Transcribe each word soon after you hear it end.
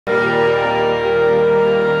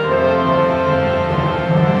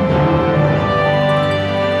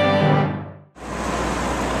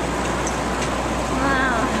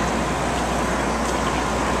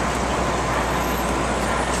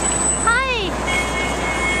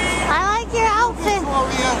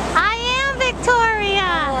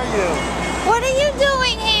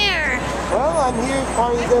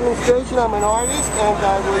part of the demonstration. I'm an artist, and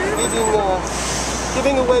I was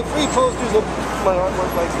giving away free posters of my artwork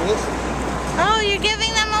like this. Oh, you're giving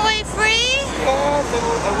them away free? Yes,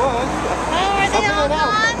 I was. Oh, are they all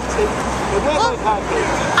gone?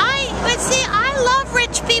 But see, I love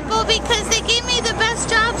rich people because they give me the best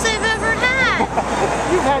jobs I've ever had.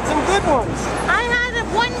 You've had some good ones. I had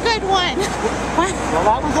one good one. Well,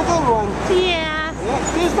 that was a good one. Yeah.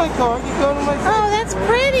 Here's my card. You go to my card. Oh, that's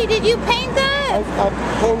pretty. Did you paint that? I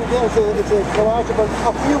painted it. It's a collage of a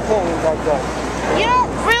few paintings I've done. You don't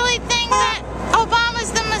really think that Obama's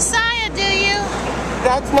the Messiah, do you?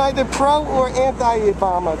 That's neither pro or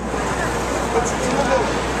anti-Obama.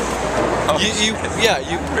 You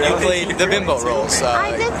played the bimbo roles.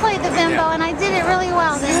 I did play the bimbo, and I did it really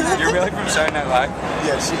well. You're really from Saturday Night Live?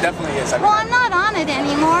 Yeah, she definitely is. Well, I'm not on it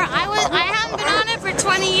anymore. I haven't been on it for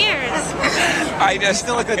 20 years. I just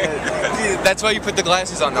look at that. That's why you put the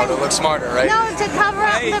glasses on, though, to look smarter, right? No, to cover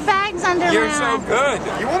up the bags under my eyes. You're so good.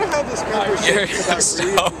 You want to have this conversation? You're so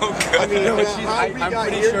good. I mean, I'm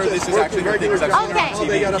pretty sure this is actually the things I've seen on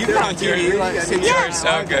TV. You've been on TV. You're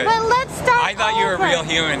so good. But let's start I thought you were a real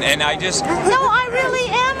human, and I just... No, I really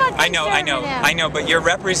am a conservative. I know, but you're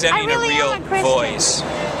representing I really a real am a Christian. voice.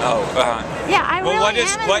 Oh, yeah, I well, really am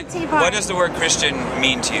in the Tea Party. what does the word Christian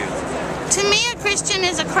mean to you? To me, a Christian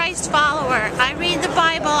is a Christ follower. I read the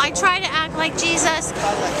Bible. I try to act like Jesus.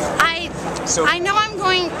 I know I'm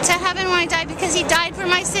going to heaven when I die because he died for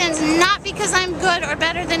my sins, not because I'm good or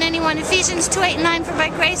better than anyone. Ephesians 2:8-9, for by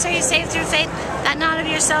grace are you saved through faith, that not of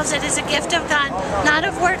yourselves, it is a gift of God, not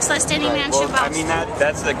of works, lest any man should boast. I mean,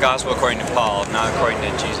 that's the gospel according to Paul, not according to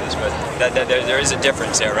Jesus, but there is a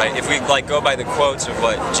difference there, right? If we go by the quotes of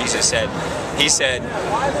what Jesus said, he said,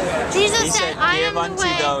 I am the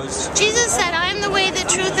way. Jesus said, I am the way, the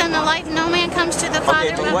truth, and the life. No man comes to the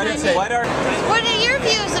Father but by me. What are your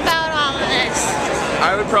views about all of this?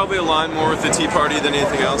 I would probably align more with the Tea Party than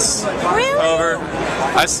anything else. Really? However,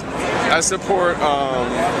 I support.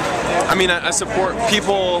 I support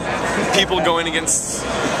people going against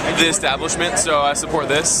the establishment, so I support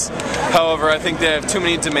this. However, I think they have too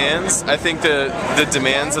many demands. I think the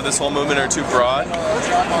demands of this whole movement are too broad,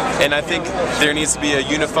 and I think there needs to be a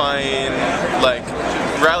unifying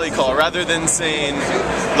rally call rather than saying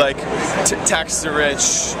tax the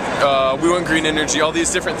rich, we want green energy, all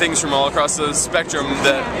these different things from all across the spectrum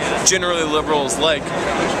that generally liberals like.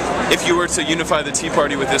 If you were to unify the Tea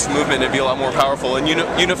Party with this movement, it'd be a lot more powerful, and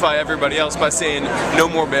unify everybody else by saying no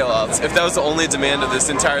more bailouts. If that was the only demand of this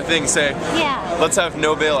entire thing, say, let's have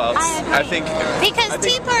no bailouts. I think because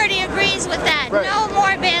Tea Party agrees with that. Right. No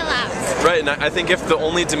more bailouts. Right, and I think if the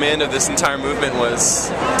only demand of this entire movement was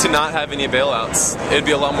to not have any bailouts, it'd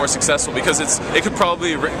be a lot more successful because it could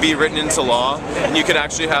probably be written into law, and you could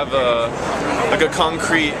actually have a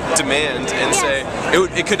concrete demand and say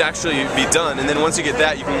it could actually be done, and then once you get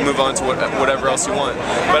that, you can move on to whatever else you want.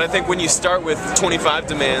 But I think when you start with 25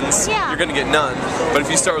 demands, you're going to get none. But if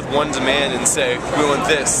you start with one demand and say, we want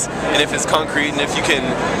this, and if it's concrete, and if you can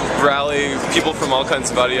rally people from all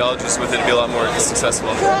kinds of ideologies with it, it'd be a lot more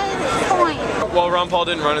successful. Good point. Well, Ron Paul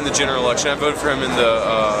didn't run in the general election. I voted for him in the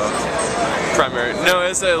primary. No,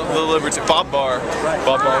 it's the Libertarian. Bob Barr.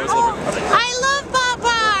 Bob Barr was Libertarian. I love Bob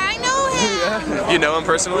Barr. I know him. Yeah. You know him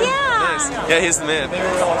personally? Yeah. Nice. Yeah, he's the man.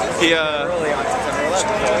 Yay,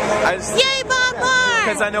 Bob Barr!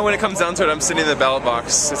 Because I know when it comes down to it, I'm sitting in the ballot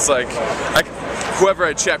box. It's like, whoever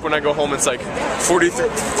I check when I go home, it's like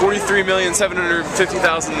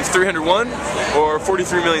 43,750,301 or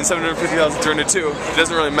 43,750,302. It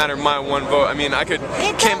doesn't really matter my one vote. I mean,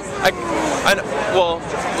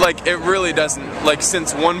 it really doesn't. Like,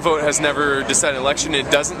 since one vote has never decided an election, it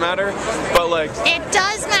doesn't matter. But it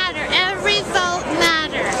does matter. Every vote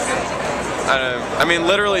matters. I mean,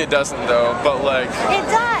 literally it doesn't though, but it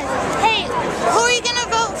does. Hey, who are you gonna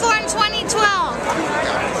vote for in 2012?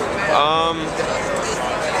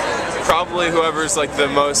 Probably whoever's the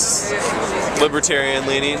most libertarian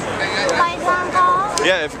leaning. Like Ron Paul?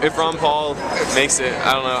 Yeah, if Ron Paul makes it,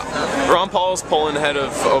 I don't know. Ron Paul's polling ahead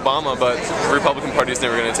of Obama, but the Republican Party's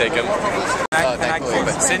never going to take him.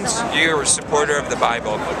 Since you're a supporter of the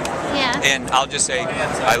Bible, and I'll just say,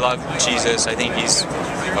 I love Jesus. I think he's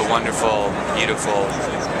a wonderful, beautiful,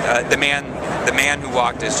 the man who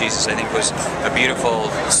walked as Jesus, I think, was a beautiful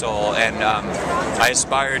soul, and I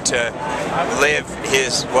aspired to live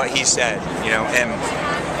what he said, and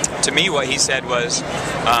to me what he said was,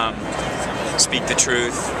 speak the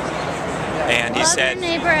truth, and he said, love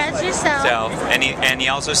your neighbor as yourself. And he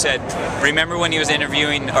also said, remember when he was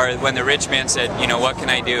interviewing, or when the rich man said, what can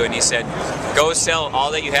I do? And he said, go sell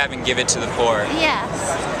all that you have and give it to the poor.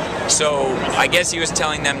 Yes. So I guess he was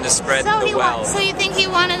telling them to spread the wealth. So you think he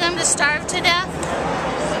wanted them to starve to death?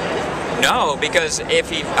 No, because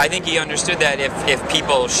I think he understood that if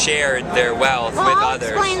people shared their wealth with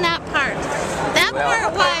others. Explain that part. That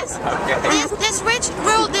part was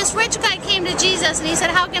this rich guy came to Jesus and he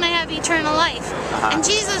said, "How can I have eternal life?" And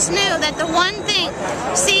Jesus knew that the one thing.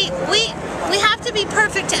 See, we have to be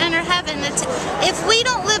perfect to enter heaven. If we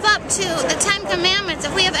don't live up to the 10 Commandments,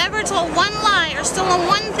 if we have ever told one lie or stolen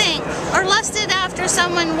one thing or lusted after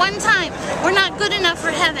someone one time, we're not good enough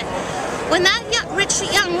for heaven. When that rich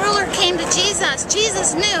young ruler came to Jesus,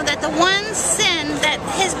 Jesus knew that the one sin, that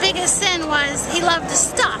his biggest sin was he loved to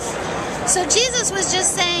stuff. So Jesus was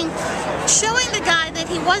just saying, showing the guy that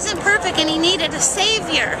he wasn't perfect and he needed a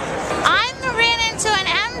savior. I ran into an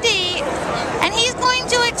MD and he's going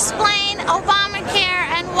to explain Obamacare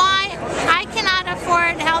and why I cannot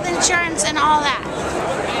afford health insurance and all that.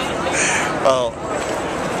 Well,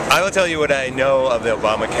 I will tell you what I know of the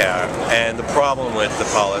Obamacare and the problem with the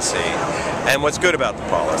policy and what's good about the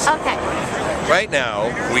policy. Okay. Right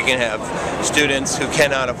now, we can have students who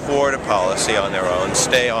cannot afford a policy on their own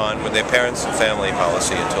stay on with their parents and family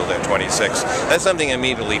policy until they're 26. That's something I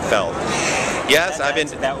immediately felt. Yes, that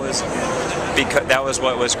was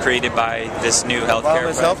what was created by this new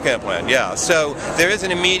healthcare plan. Yeah. So there is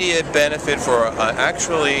an immediate benefit for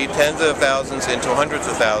actually tens of thousands into hundreds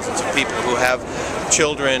of thousands of people who have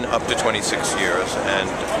children up to 26 years. And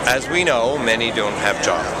as we know, many don't have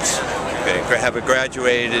jobs. They've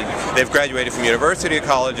graduated from university or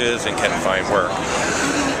colleges and can't find work.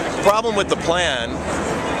 The problem with the plan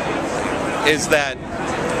is that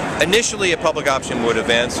initially a public option would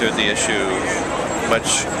have answered the issue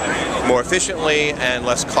much more efficiently and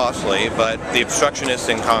less costly, but the obstructionists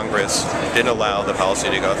in Congress didn't allow the policy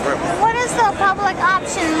to go through. What does the public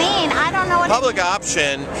option mean? I don't know what public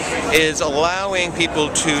option is allowing people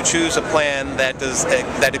to choose a plan that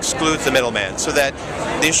excludes the middleman, so that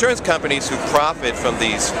the insurance companies who profit from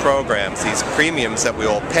these programs, these premiums that we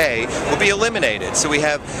all pay, will be eliminated. So we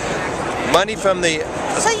have money from the...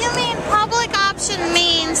 So you mean public option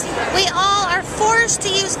means we all are forced to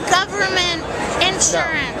use government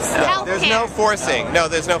insurance, healthcare? There's no forcing. No,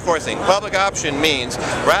 there's no forcing. Public option means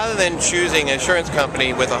rather than choosing an insurance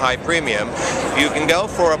company with a high premium, you can go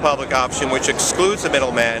for a public option which excludes the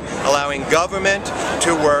middleman, allowing government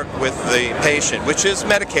to work with the patient, which is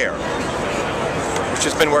Medicare, which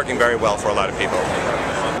has been working very well for a lot of people.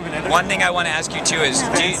 One thing I want to ask you too is,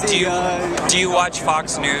 do you watch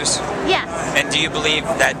Fox News? Yes. And do you believe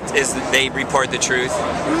that they report the truth?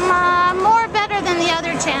 More better than the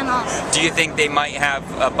other channels. Do you think they might have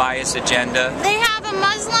a biased agenda? They have a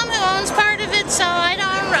Muslim who owns part of it, so I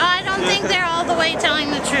don't think they're all the way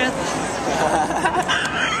telling the truth.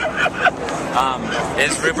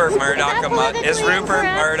 Is Rupert Murdoch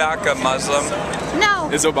a Muslim? No.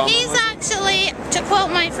 Is Obama He's actually, to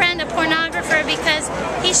quote my friend, a pornographer because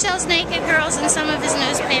he shows naked girls in some of his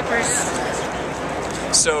newspapers.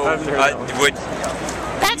 So,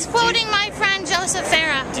 That's quoting my friend Joseph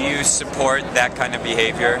Farah. Do you support that kind of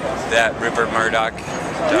behavior that Rupert Murdoch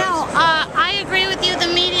does? No, I agree with you. The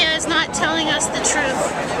media is not telling us the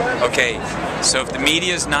truth. Okay, so if the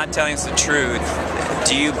media is not telling us the truth,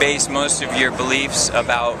 do you base most of your beliefs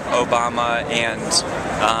about Obama and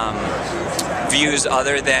views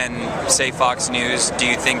other than, say, Fox News? Do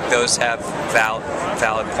you think those have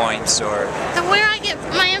valid points, or? Where I get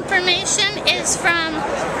my information is from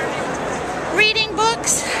reading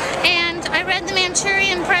books, and I read The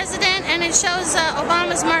Manchurian President, and it shows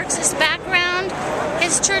Obama's Marxist background,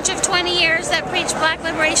 his Church of 20 Years that preached black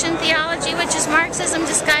liberation theology, which is Marxism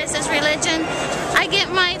disguised as religion. I get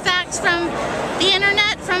my facts from the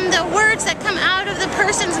internet, from the words that come out of the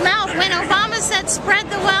person's mouth. When Obama said spread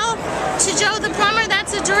the wealth to Joe the plumber,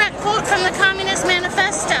 that's a direct quote from the Communist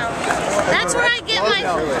Manifesto. That's where I get my...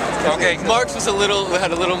 Okay, Marx was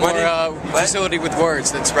had a little more facility with words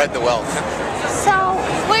than spread the wealth. So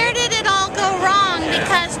where did it all go wrong?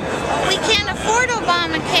 Because we can't afford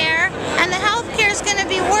Obamacare, and the health care is going to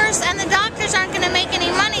be worse, and the doctors aren't going to make any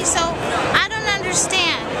money, so I don't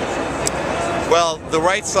understand. Well, the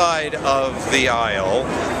right side of the aisle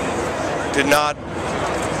did not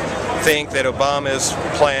think that Obama's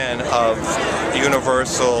plan of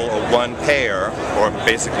universal one payer, or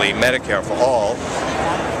basically Medicare for all,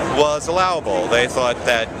 was allowable. They thought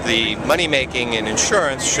that the money-making in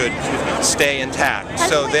insurance should stay intact.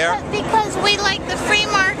 Because we like the free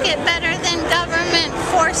market better than government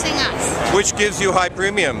forcing us. Which gives you high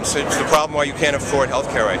premiums. It's the problem why you can't afford health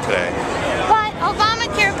care right today. But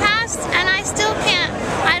Obamacare passed, and I still can't.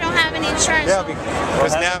 I don't have any insurance. Yeah,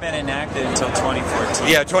 because now been enacted until 2014.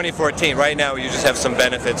 Yeah, 2014. Right now, you just have some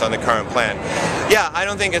benefits on the current plan. Yeah, I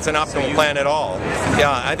don't think it's an optimal plan at all.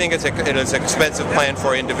 Yeah, I think it is an expensive plan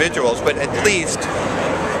for individuals, but at least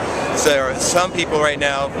there are some people right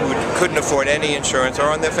now who couldn't afford any insurance or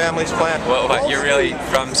on their family's plan. Well, what, you're really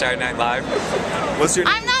from Saturday Night Live? What's your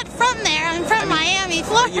name? I'm not from there. I'm from Miami,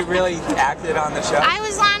 Florida. You really acted on the show? I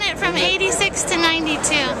was on it from 86 to 92.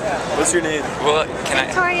 What's your name? Well, can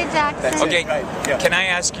Victoria Jackson. Okay, can I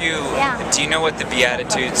ask you, do you know what the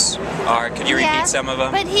Beatitudes are? Could you repeat some of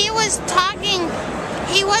them? But he was talking,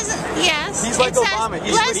 he wasn't, yes. He's like Obama.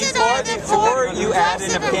 He's for you add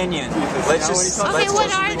an opinion. Let's just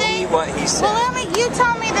what are they? What he said. Well, you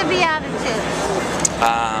tell me the Beatitudes.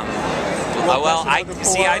 Well,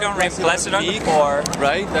 I don't read blessed are the poor.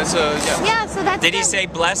 Right? That's a Yeah, so that's Did he say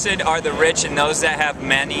blessed are the rich and those that have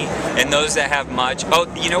many and those that have much?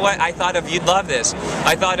 Oh, you know what? I thought of, you'd love this.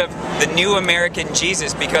 I thought of the new American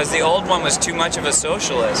Jesus, because the old one was too much of a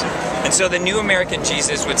socialist. And so the new American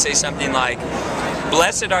Jesus would say something like,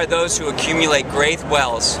 blessed are those who accumulate great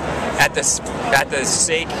wealth at the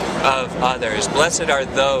sake of others. Blessed are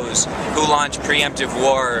those who launch preemptive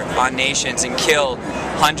war on nations and kill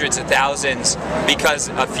hundreds of thousands because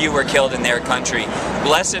a few were killed in their country.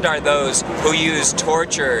 Blessed are those who use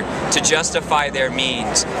torture to justify their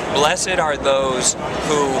means. Blessed are those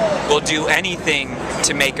who will do anything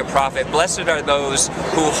to make a profit. Blessed are those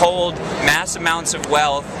who hold mass amounts of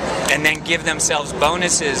wealth and then give themselves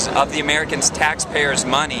bonuses of the Americans' taxpayers'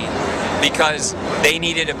 money because they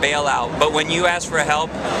needed a bailout. But when you ask for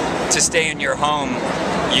help to stay in your home,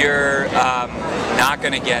 you're not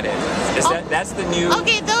going to get it. That's the new...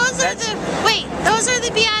 Okay, those are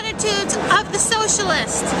the Beatitudes of the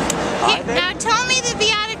socialist. Now tell me the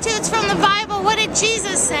Beatitudes from the Bible. What did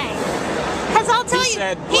Jesus say? Because I'll tell you... He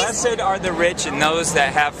said, blessed are the rich and those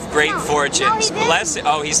that have great fortunes. He said, blessed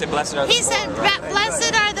are the poor. He said,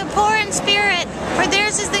 blessed are the poor in spirit, for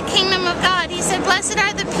theirs is the kingdom of God. He said, blessed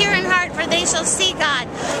are the pure in heart, for they shall see God.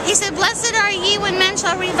 He said, blessed are ye when men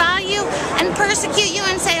shall revile you and persecute you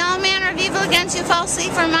and say all manner of evil against you falsely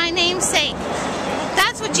for my name's sake.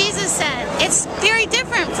 That's what Jesus said. It's very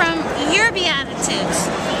different from your Beatitudes.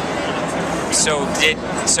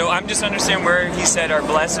 So I'm just understanding where he said, "Are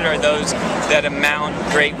blessed are those that amount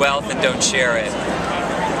great wealth and don't share it."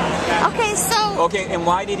 Okay, so... Okay, and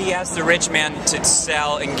why did he ask the rich man to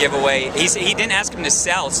sell and give away? He didn't ask him to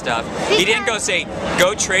sell stuff. He didn't go say,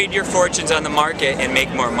 go trade your fortunes on the market and make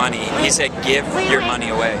more money. He said, give your money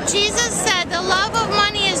away. Jesus said the love of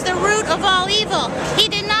money is the root of all evil. He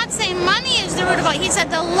did not say money is the root of all evil. He said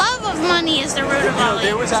the love of money is the root of all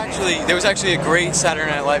evil. There was actually a great Saturday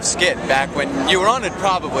Night Live skit back when you were on it,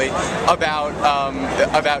 probably, about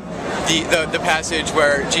the passage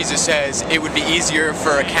where Jesus says it would be easier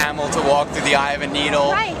for a camel to walk through the eye of a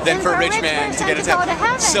needle than for a rich man to get into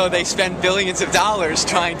heaven. So they spend billions of dollars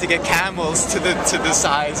trying to get camels to the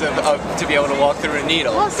size of to be able to walk through a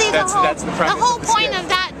needle. Well, see, that's the premise. The whole point of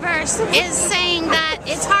that verse is saying that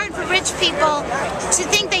it's hard for rich people to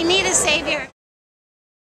think they need a savior.